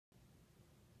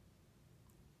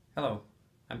Hello,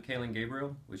 I'm Caelin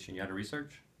Gabriel with Shunyata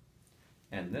Research,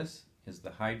 and this is the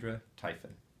Hydra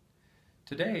Typhon.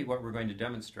 Today what we're going to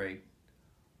demonstrate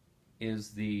is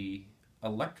the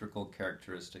electrical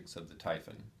characteristics of the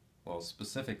Typhon, well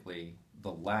specifically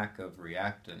the lack of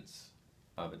reactance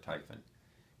of a Typhon.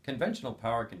 Conventional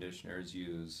power conditioners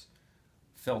use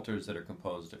filters that are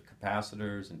composed of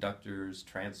capacitors, inductors,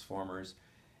 transformers,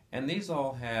 and these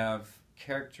all have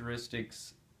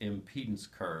characteristics impedance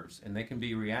curves, and they can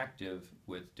be reactive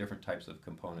with different types of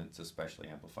components, especially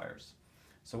amplifiers.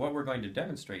 So what we're going to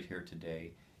demonstrate here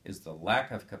today is the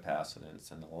lack of capacitance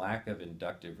and the lack of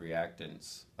inductive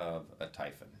reactance of a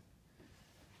Typhon.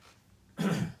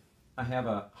 I have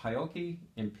a Hioki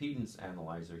impedance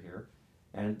analyzer here,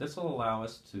 and this will allow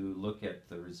us to look at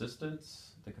the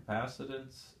resistance, the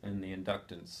capacitance, and the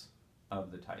inductance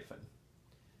of the Typhon.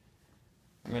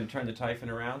 I'm going to turn the Typhon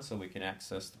around so we can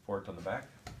access the port on the back.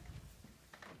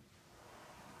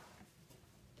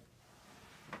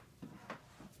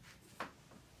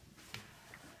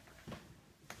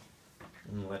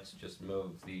 And let's just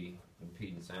move the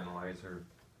impedance analyzer,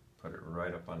 put it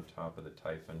right up on top of the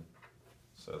Typhon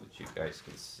so that you guys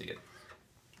can see it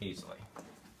easily.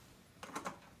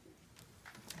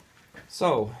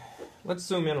 So let's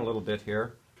zoom in a little bit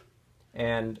here,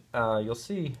 and you'll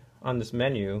see on this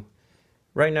menu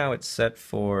right now it's set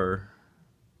for,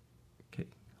 okay,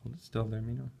 hold it still there,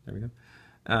 Mino. There we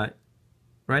go.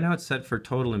 Right now it's set for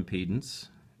total impedance,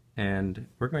 and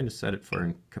we're going to set it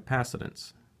for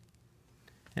capacitance.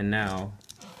 And now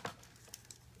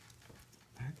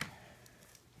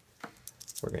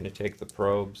we're going to take the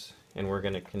probes and we're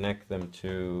going to connect them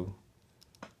to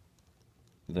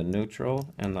the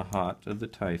neutral and the hot of the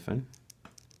Typhon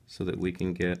so that we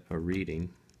can get a reading.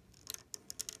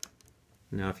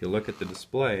 Now if you look at the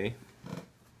display,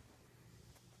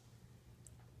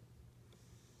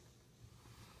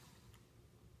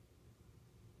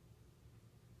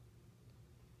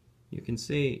 you can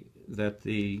see that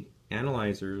the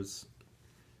analyzer's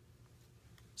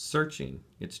searching.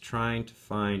 It's trying to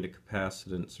find a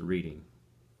capacitance reading,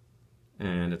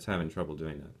 and it's having trouble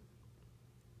doing that.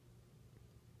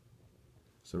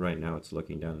 So right now it's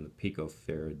looking down in the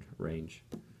picofarad range,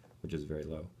 which is very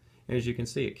low. And as you can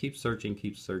see, it keeps searching,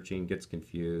 gets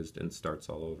confused, and starts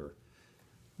all over.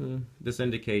 This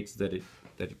indicates that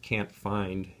it can't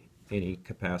find any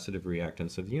capacitive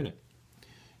reactance of the unit.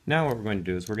 Now what we're going to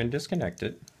do is we're going to disconnect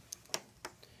it,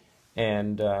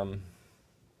 and I'm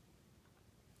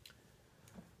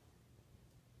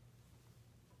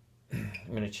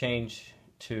going to change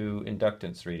to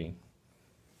inductance reading.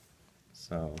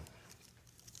 So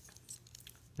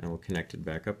now we'll connect it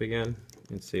back up again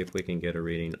and see if we can get a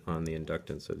reading on the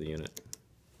inductance of the unit.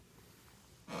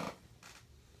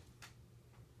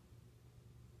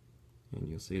 And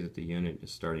you'll see that the unit is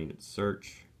starting its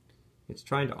search. It's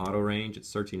trying to auto range. It's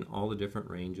searching all the different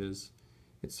ranges.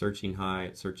 It's searching high,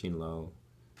 it's searching low,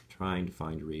 trying to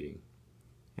find a reading.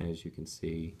 And as you can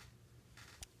see,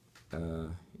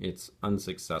 it's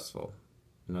unsuccessful.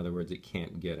 In other words, it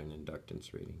can't get an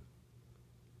inductance reading.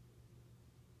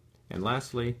 And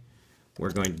lastly, we're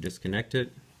going to disconnect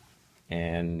it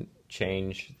and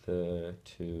change to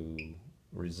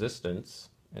resistance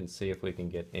and see if we can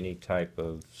get any type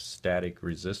of static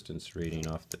resistance reading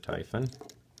off the Typhon.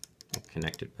 We'll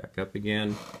connect it back up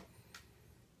again.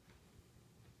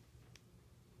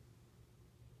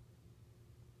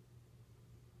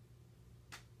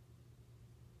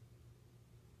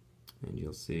 And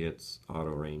you'll see it's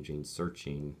auto-ranging,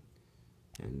 searching,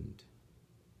 and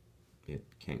it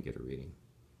can't get a reading.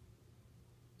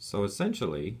 So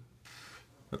essentially,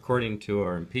 according to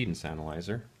our impedance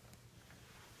analyzer,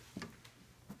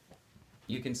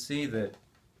 you can see that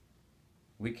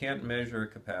we can't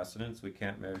measure capacitance, we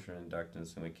can't measure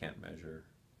inductance, and we can't measure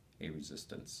a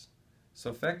resistance.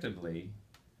 So effectively,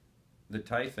 the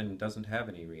Typhon doesn't have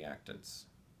any reactance,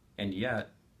 and yet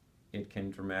it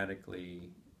can dramatically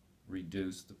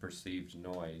reduce the perceived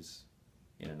noise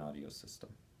in an audio system.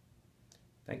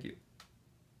 Thank you.